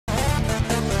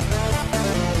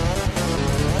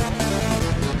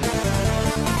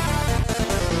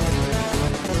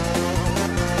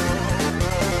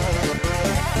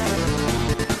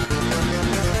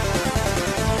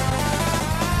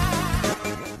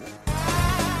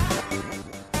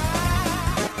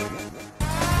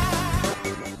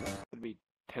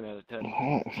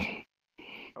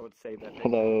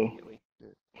Hello.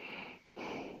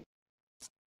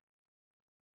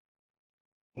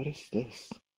 What is this?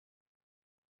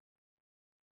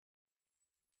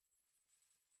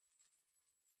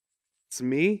 It's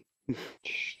me.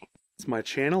 It's my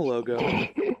channel logo.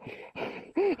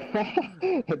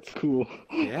 That's cool.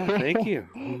 Yeah, thank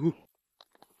you.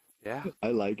 Yeah. I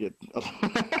like it.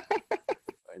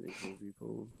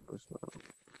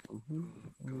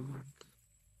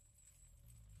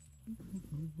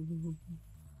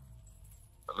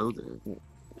 Hello there.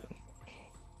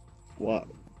 What?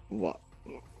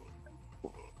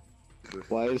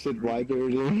 Why is it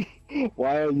vibrating?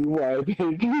 Why are you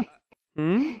vibrating?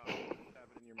 Hmm?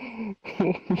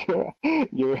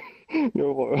 you're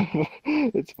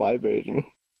it's vibrating.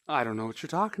 I don't know what you're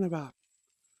talking about.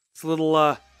 It's a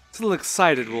little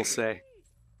excited, we'll say.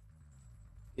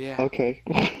 Yeah. Okay.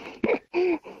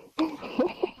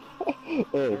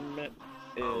 Oh.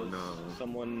 Oh no.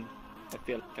 Someone I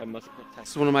feel like I must protect. This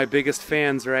is one of my biggest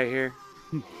fans right here.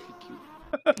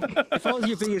 If I was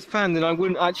your biggest fan, then I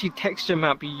wouldn't actually texture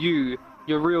map you,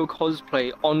 your real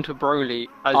cosplay, onto Broly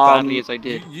as badly as I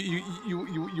did. You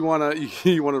wanna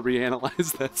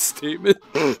reanalyze that statement?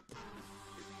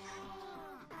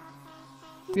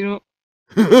 You know.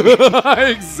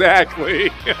 Exactly.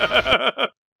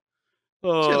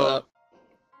 Chill out.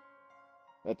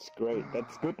 That's great.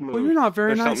 That's good news. Well, you're not very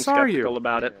There's nice, something are skeptical you?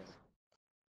 about it.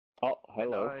 Oh,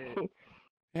 hello.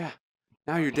 Yeah.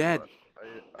 Now you're dead.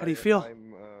 How do you feel?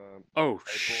 Oh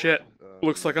shit!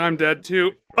 Looks like I'm dead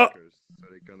too. They're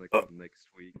gonna come next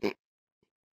week.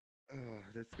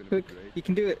 That's gonna be Quick, great. you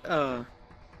can do it.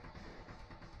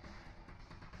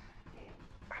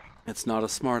 It's not a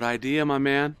smart idea, my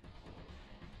man.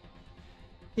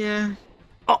 Yeah.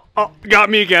 Oh, got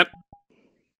me again.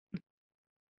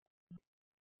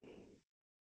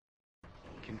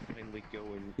 Can finally go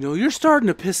and You know, you're starting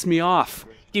to piss me off.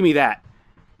 Give me that.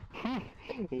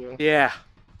 Yeah. Yeah.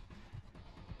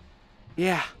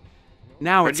 Yeah.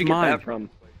 Now Where'd it's you get mine. that from?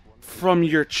 From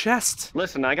your chest.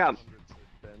 Listen, I got.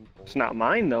 It's not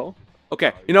mine though.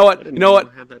 Okay, you know what? I You didn't know what?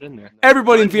 even have that in there.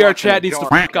 Everybody in Mine's locked in VRchat a needs to jar,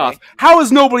 fuck off. okay? How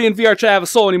does nobody in VRchat have a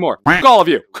soul anymore? Fuck all of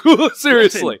you.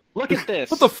 Seriously. Listen, look at this.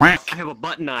 What the fuck? I have a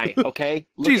button eye, okay?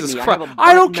 Look Jesus at me. Christ. I, have a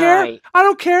I don't button care. eye. I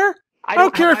don't care. I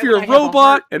don't care if you're a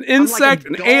robot, an insect,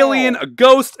 an alien, a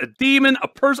ghost, a demon, a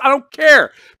person. I don't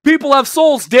care. People have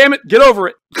souls, damn it. Get over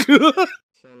it.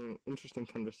 It's an interesting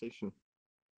conversation.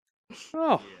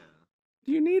 Oh,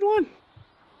 do you need one?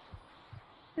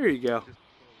 Here you go.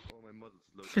 all my models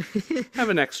look. Have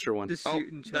an extra one. Oh,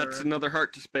 that's another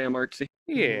heart to spam, Artsy.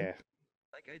 Yeah.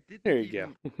 Like I didn't There you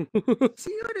go.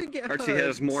 See, I didn't get Artsy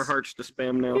has more hearts to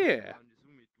spam now. Yeah. It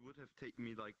would have taken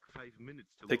me like 5 minutes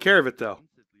to Take load care of it. it, though.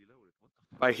 Instantly loaded. What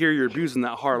the If I hear you're abusing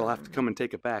that heart, I'll have to come and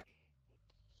take it back.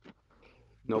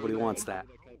 Nobody wants that.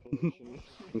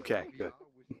 Okay, good.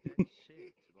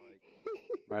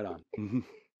 Right on.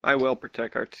 I will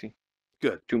protect Artsy.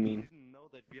 Good. Too mean. I didn't know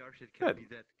that VRchat can Good. be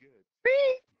that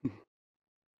good.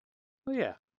 Oh,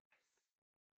 yeah.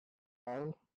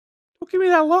 Um, Don't give me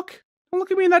that look. Don't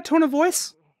look at me in that tone of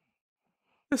voice.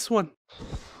 This one.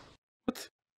 What?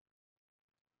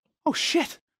 Oh,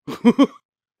 shit.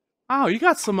 Wow, you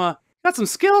got some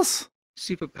skills.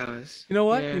 Superpowers. You know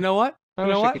what? Yeah. You know what? I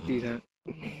You know wish I what? could do that.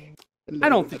 I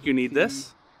don't think you need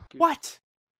this. What?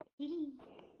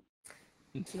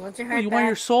 You want your Oh, heart you want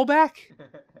your soul back?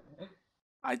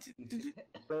 Say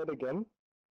it again.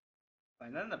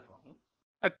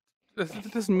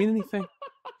 That doesn't mean anything.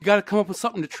 You gotta come up with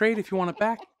something to trade if you want it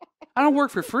back. I don't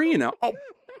work for free, you know. Oh.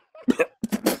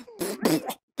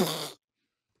 The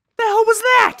hell was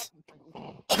that?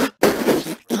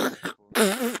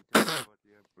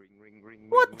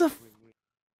 What the f-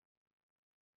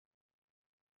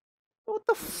 What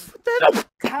the f-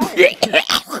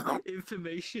 that-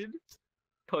 Information.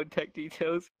 Contact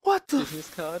details. What the Business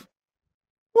f- card.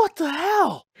 What the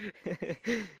hell?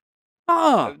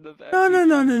 I'm the No, no,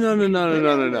 no, no, no, no, no, no,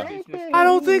 no, no, no. business I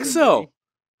don't card. think so.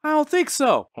 I don't think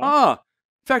so. In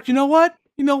fact, you know what?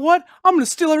 You know what? I'm gonna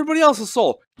steal everybody else's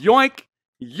soul. Yoink,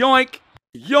 yoink,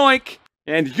 yoink,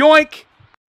 and yoink.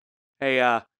 Hey,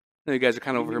 I know you guys are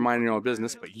kind of over here minding your own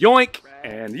business, but yoink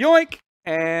and yoink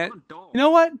and you know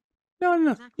what? No,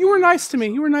 no, no. You were nice to me.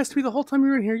 You were nice to me the whole time you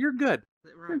were in here. You're good.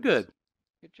 You're good.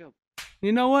 Good job.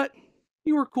 You know what?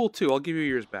 You were cool too. I'll give you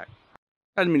yours back.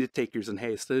 I didn't mean to take yours in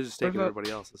haste. I was just taking about-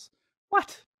 everybody else's.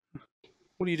 What?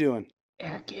 What are you doing?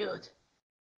 Yeah, good.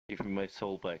 Give me my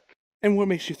soul back. And what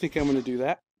makes you think I'm gonna do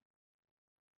that?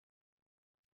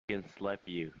 I can slap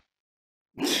you.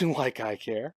 Like I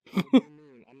care. I'm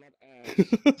not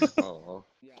Ash. Oh.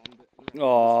 Yeah, I'm the,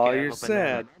 Aw, Can I you're have a banana?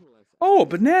 sad. Oh,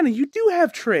 banana, you do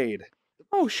have trade.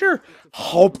 Oh, sure.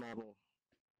 Hope.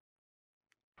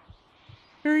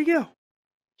 Here you go.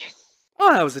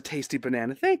 Oh, that was a tasty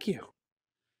banana. Thank you.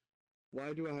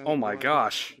 Why do I have Oh my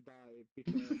gosh.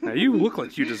 Now you look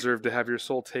like you deserve to have your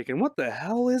soul taken. What the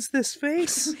hell is this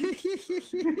face?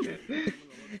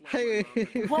 Hey.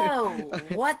 Whoa,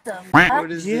 what the What fuck?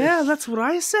 is Yeah, this? that's what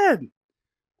I said.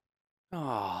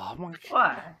 Oh my.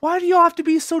 What? Why do you all have to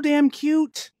be so damn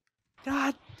cute?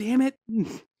 God damn it.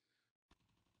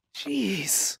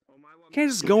 Jeez. Can't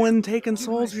just go in taking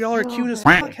souls. Y'all are cute as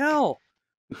fuck. Hell.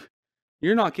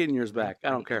 You're not getting yours back. I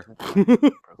don't care.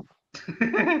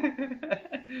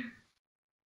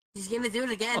 He's gonna do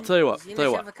it again. I'll tell you what. He's Tell gonna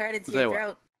you shove what. a card into I'll tell you your what.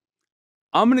 throat.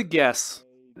 I'm gonna guess.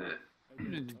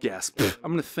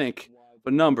 I'm gonna think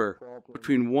of a number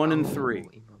between 1 and 3.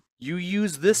 You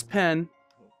use this pen.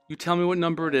 You tell me what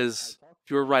number it is.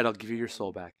 If you're right, I'll give you your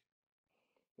soul back.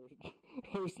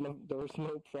 There's no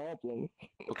problem.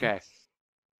 Okay.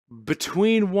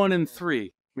 Between 1 and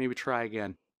 3. Maybe try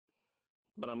again.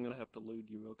 But I'm gonna have to lose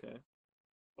you, okay?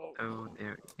 Oh,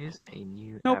 there is a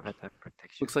new Nope. avatar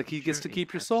protection. Looks like he gets to feature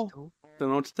keep your attached soul. to, Don't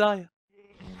know what to tell you.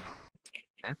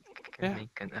 and that can Yeah. make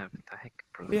an avatar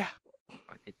hack-proof. Yeah.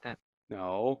 What is that?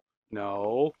 No.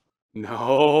 No.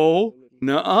 No.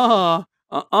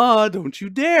 Nuh-uh. Don't you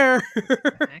dare.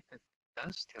 The hack that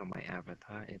does steal my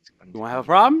avatar, it's going You to wanna have a be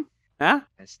problem? Huh?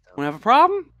 best of Wanna have a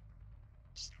problem?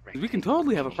 just We can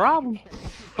totally have a problem.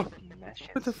 meshes.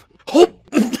 What the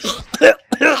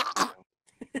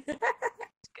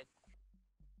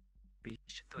We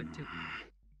should do it too.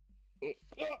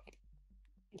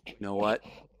 You know what?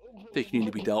 I think you need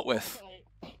to be dealt with.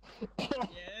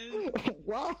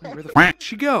 Why? Where the f*** did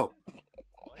she go?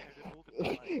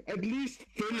 At least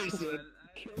finish it.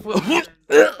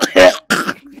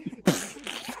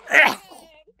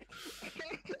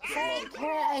 Sorry,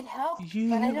 Chara, I'd help, You,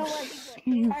 but I don't want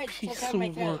you cards piece stuck on my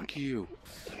of throat. work, you.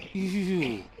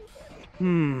 You.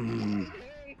 Hmm.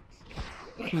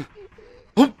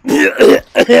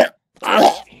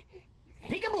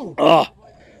 Peekaboo! Oh.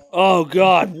 Oh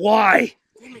God, why?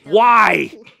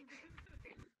 Why?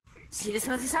 See, this is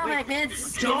what you sound like, man.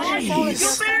 Jeez.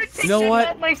 You better take You know what?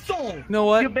 back my soul. You know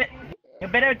what? You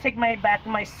better take back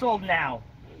my soul now.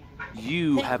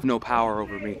 You have no power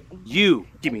over me. You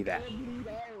give me that.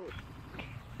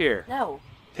 Here, No.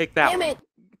 take that Damn one. it!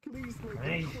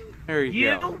 There you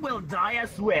You go. will die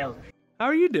as well. How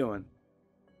are you doing?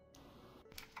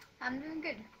 I'm doing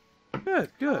good. Good,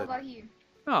 How good. about you?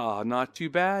 Oh, not too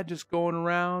bad. Just going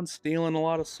around, stealing a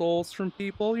lot of souls from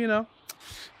people, you know.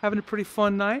 Having a pretty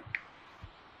fun night.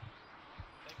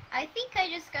 I think I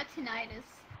just got tinnitus.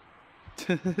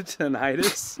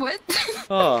 Tinnitus. What?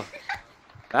 Oh,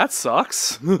 that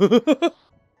sucks.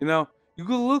 You know, you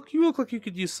look like you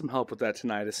could use some help with that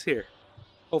tinnitus. Here,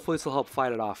 hopefully this will help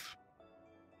fight it off.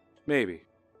 Maybe.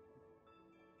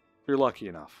 If you're lucky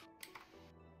enough.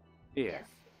 Yeah. Yes.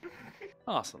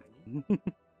 Awesome.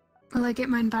 Will I get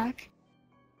mine back?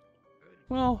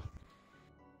 Well,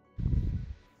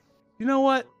 you know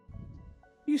what?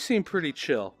 You seem pretty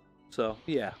chill. So,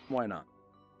 yeah, why not?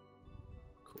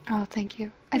 Oh, thank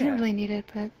you. I Yeah. didn't really need it,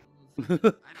 but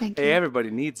thank Hey, you.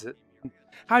 everybody needs it.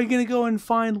 How are you gonna go and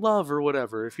find love or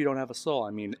whatever if you don't have a soul?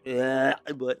 I mean,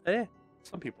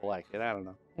 some people like it. I don't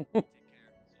know.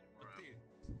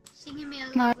 Singing me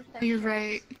along No, with that you're shit.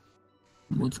 right.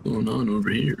 What's going on over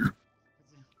here?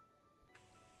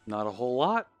 Not a whole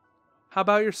lot. How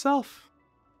about yourself?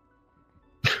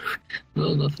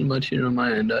 Well, nothing much here on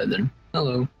my end either.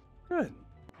 Hello. Good.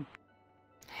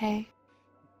 Hey.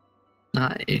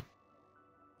 Hi.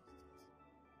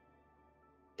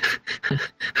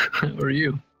 How are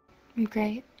you? I'm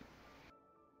great.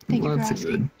 Thank you for That's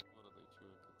asking. good.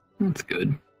 That's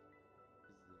good.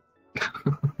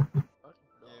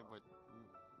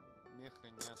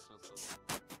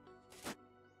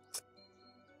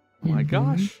 Oh my Mhm.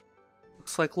 gosh.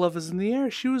 Looks like love is in the air.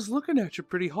 She was looking at you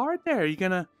pretty hard there. You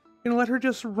gonna let her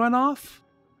just run off?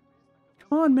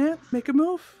 Come on, man. Make a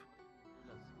move.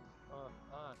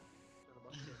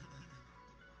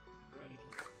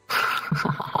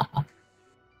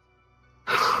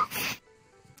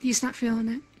 He's not feeling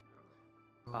it.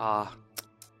 Ah.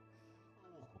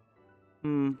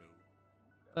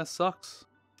 That sucks.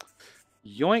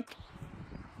 Yoink.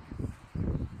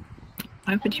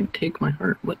 Why would you take my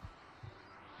heart? What?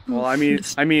 Well, I mean,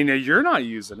 you're not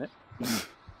using it.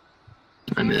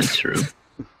 I mean, that's true.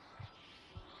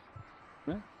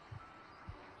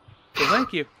 So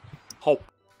thank you. Hope.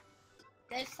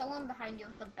 There's someone behind you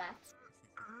with a bat.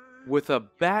 With a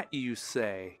bat, you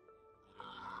say?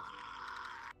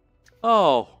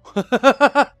 Oh.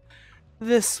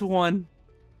 This one.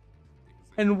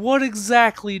 And what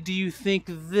exactly do you think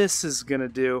this is gonna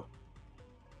do?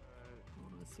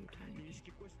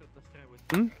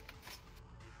 Hmm?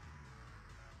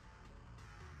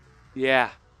 Yeah,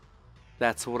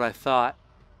 that's what I thought.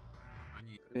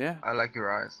 Yeah. I like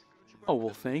your eyes. Oh,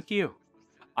 well, thank you.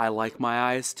 I like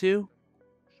my eyes too.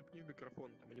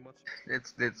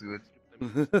 That's good.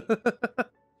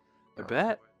 I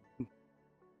bet.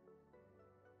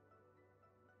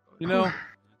 You know,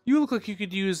 you look like you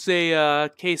could use a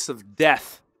case of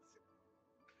death.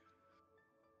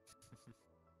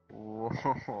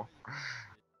 Whoa.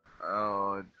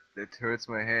 Oh, that hurts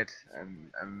my head.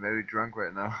 I'm very drunk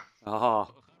right now.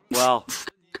 Oh, well,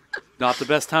 not the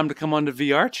best time to come onto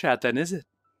VRchat then, is it?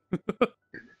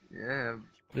 Yeah.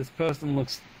 This person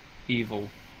looks evil.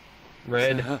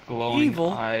 Red, glowing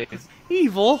Evil? eyes.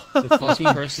 Evil? This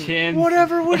fucking person.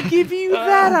 Whatever would give you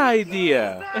that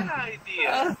idea?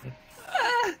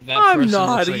 That I'm person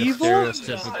not looks like evil. A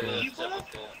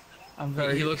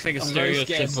stereotypical. He looks like a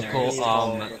stereotypical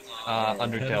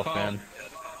Undertale fan.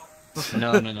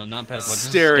 No, not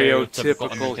pedophile.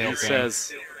 Stereotypical, he Undertale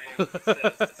says.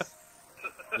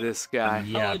 This guy.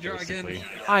 Yeah, basically.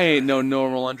 I ain't no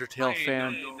normal Undertale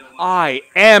fan. I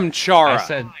am Chara,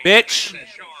 bitch.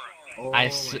 I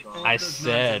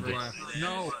said.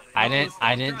 I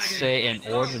didn't say an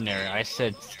ordinary. I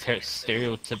said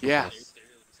stereotypical. Yeah.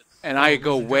 And I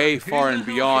go way far and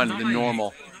beyond the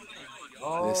normal.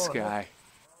 This guy.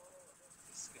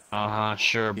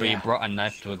 Sure, but Yeah. you brought a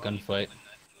knife to a gunfight.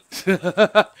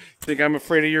 Think I'm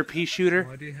afraid of your pea shooter?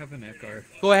 Why do you have an echo?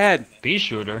 Go ahead. Pea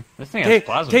shooter? This thing has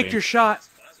plasma Take beam. your shot.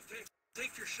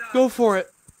 Go for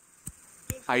it.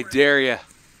 I dare ya.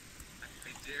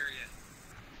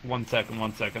 1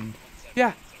 second.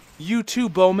 Yeah. You too,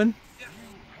 Bowman.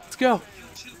 Let's go.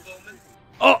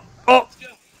 Oh.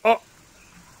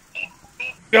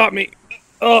 Got me.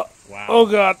 Oh. Wow. Oh,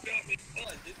 God.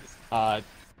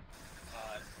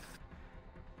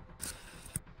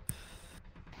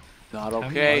 Not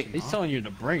okay. He's telling you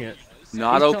to bring it.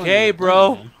 Not He's telling you okay, to bring it,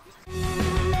 bro. man.